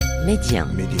Média.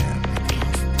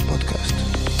 Podcast.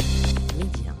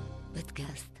 Média.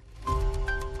 Podcast.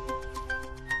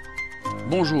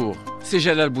 Bonjour, c'est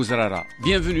Jalal Bouzrara.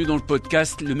 Bienvenue dans le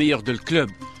podcast Le meilleur de le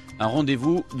club. Un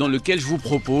rendez-vous dans lequel je vous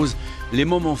propose les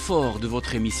moments forts de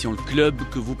votre émission Le Club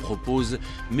que vous propose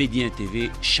Média TV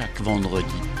chaque vendredi.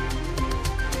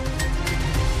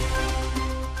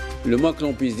 Le moins que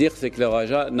l'on puisse dire, c'est que le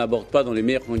Raja n'aborde pas dans les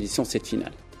meilleures conditions cette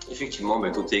finale. Effectivement,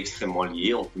 tout est extrêmement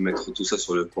lié. On peut mettre tout ça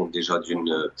sur le compte déjà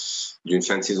d'une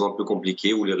fin de saison un peu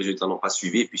compliquée où les résultats n'ont pas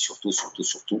suivi. Et puis surtout,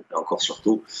 et encore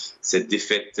surtout, cette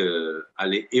défaite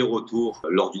aller et retour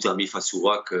lors du derby face au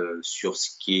WAC sur ce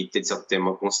qui était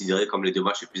certainement considéré comme les deux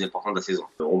matchs les plus importants de la saison.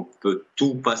 On peut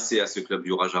tout passer à ce club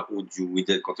du Raja ou du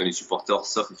Wydad quand on est supporter,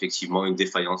 sauf effectivement une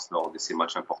défaillance lors de ces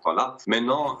matchs importants-là.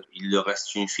 Maintenant, il leur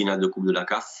reste une finale de Coupe de la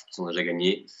CAF qu'ils ont déjà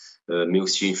gagnée. Mais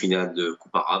aussi une finale de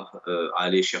Coupe arabe à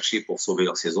aller chercher pour sauver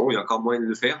leur saison. Il y a encore moyen de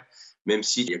le faire, même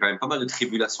s'il y a quand même pas mal de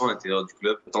tribulations à l'intérieur du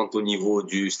club, tant au niveau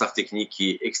du staff technique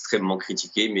qui est extrêmement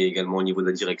critiqué, mais également au niveau de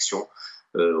la direction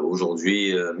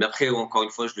aujourd'hui. Mais après, encore une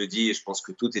fois, je le dis, je pense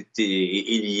que tout est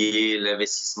lié,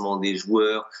 l'investissement des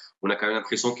joueurs. On a quand même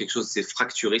l'impression que quelque chose s'est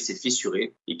fracturé, s'est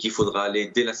fissuré et qu'il faudra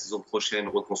aller dès la saison prochaine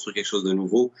reconstruire quelque chose de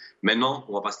nouveau. Maintenant,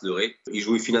 on va pas se leurrer. Ils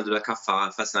jouent une finale de la CAF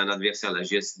face à un adversaire, la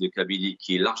Jeunesse de Kabylie,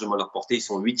 qui est largement à leur portée. Ils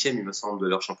sont 8e, il me semble, de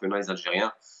leur championnat, les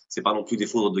Algériens. C'est pas non plus des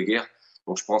foudres de guerre.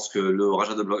 Donc je pense que le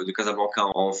Raja de Casablanca,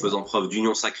 en faisant preuve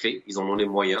d'union sacrée, ils en ont les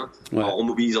moyens, en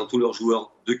remobilisant tous leurs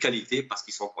joueurs de qualité, parce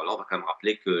qu'ils sont pas là. On va quand même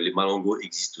rappeler que les Malangos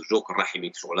existent toujours, que Rahim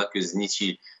est toujours là, que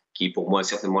Zniti, qui pour moi est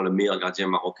certainement le meilleur gardien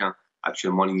marocain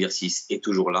actuellement en l'exercice, est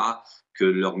toujours là, que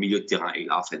leur milieu de terrain est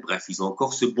là. En fait, bref, ils ont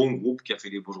encore ce bon groupe qui a fait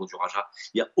les beaux jours du Raja.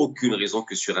 Il n'y a aucune raison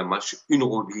que sur un match, une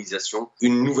remobilisation,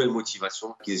 une nouvelle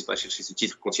motivation, qu'ils n'aient pas cherché ce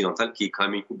titre continental qui est quand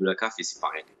même une coupe de la CAF et c'est pas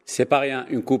rien. C'est pas rien,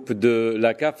 une coupe de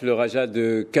la CAF, le Raja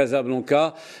de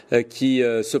Casablanca qui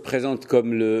se présente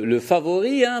comme le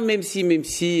favori, même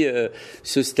si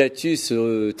ce statut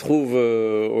se trouve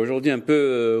aujourd'hui un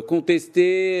peu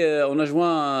contesté. On a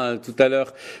joint tout à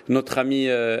l'heure notre ami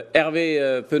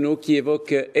Hervé Penaud qui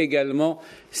évoque également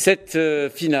cette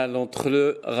finale entre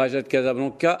le Raja de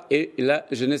Casablanca et la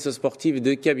Jeunesse sportive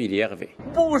de Kabylie. Hervé.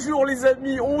 Bonjour les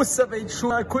amis, ça va être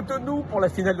chaud à Cotonou pour la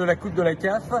finale de la Coupe de la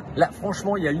CAF. Là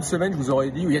franchement, il y a une semaine, je vous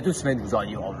aurais dit, ou il y a 2 semaines, je vous aurais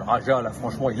dit, le Raja là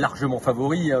franchement est largement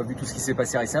favori, vu tout ce qui s'est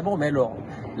passé récemment. Mais alors,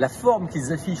 la forme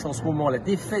qu'ils affichent en ce moment, la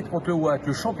défaite contre le WAC,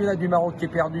 le championnat du Maroc qui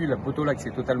est perdu, la Potola qui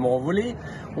s'est totalement envolée,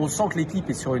 on sent que l'équipe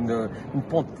est sur une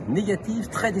pente négative,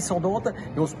 très descendante,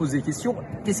 et on se pose des questions,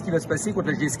 qu'est-ce qui va se passer contre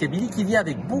la GS Kabylie qui vient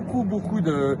avec beaucoup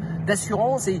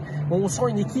d'assurance, et on sent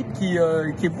une équipe qui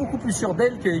est beaucoup plus sûre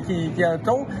d'elle qu'il y a un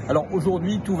temps. Alors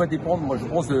aujourd'hui, tout va dépendre, moi je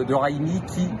pense, de Raimi,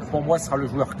 qui pour moi sera le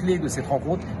joueur clé de cette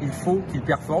rencontre. Il faut qu'il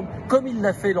performe comme il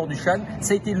l'a fait lors du CHAN.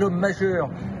 Ça a été l'homme majeur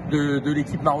de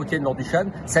l'équipe marocaine lors du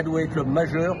CHAN. Ça doit être l'homme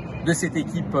majeur de cette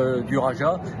équipe du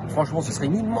Raja. Franchement, ce serait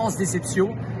une immense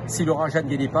déception si le Raja ne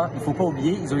gagnait pas. Il ne faut pas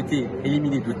oublier, ils ont été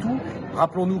éliminés de tout.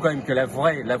 Rappelons-nous quand même que la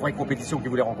vraie compétition qu'ils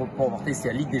voulaient remporter, c'est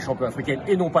la Ligue des champions africaine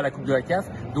et non pas la Coupe de la CAF.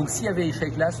 Donc s'il y avait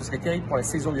échec là, ce serait terrible pour la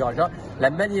saison du Raja. La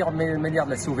manière de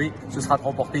la sauver, ce sera de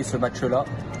remporter ce match-là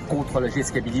contre la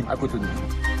GS Kabylie à Cotonou.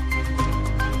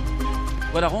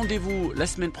 Voilà, rendez-vous la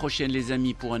semaine prochaine les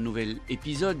amis pour un nouvel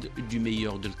épisode du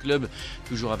meilleur de le club,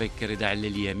 toujours avec Reda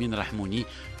Allali et Amin Rahmouni,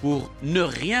 pour ne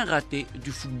rien rater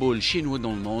du football chez nous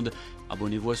dans le monde.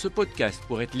 Abonnez-vous à ce podcast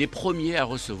pour être les premiers à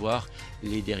recevoir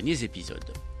les derniers épisodes.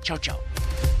 Ciao ciao.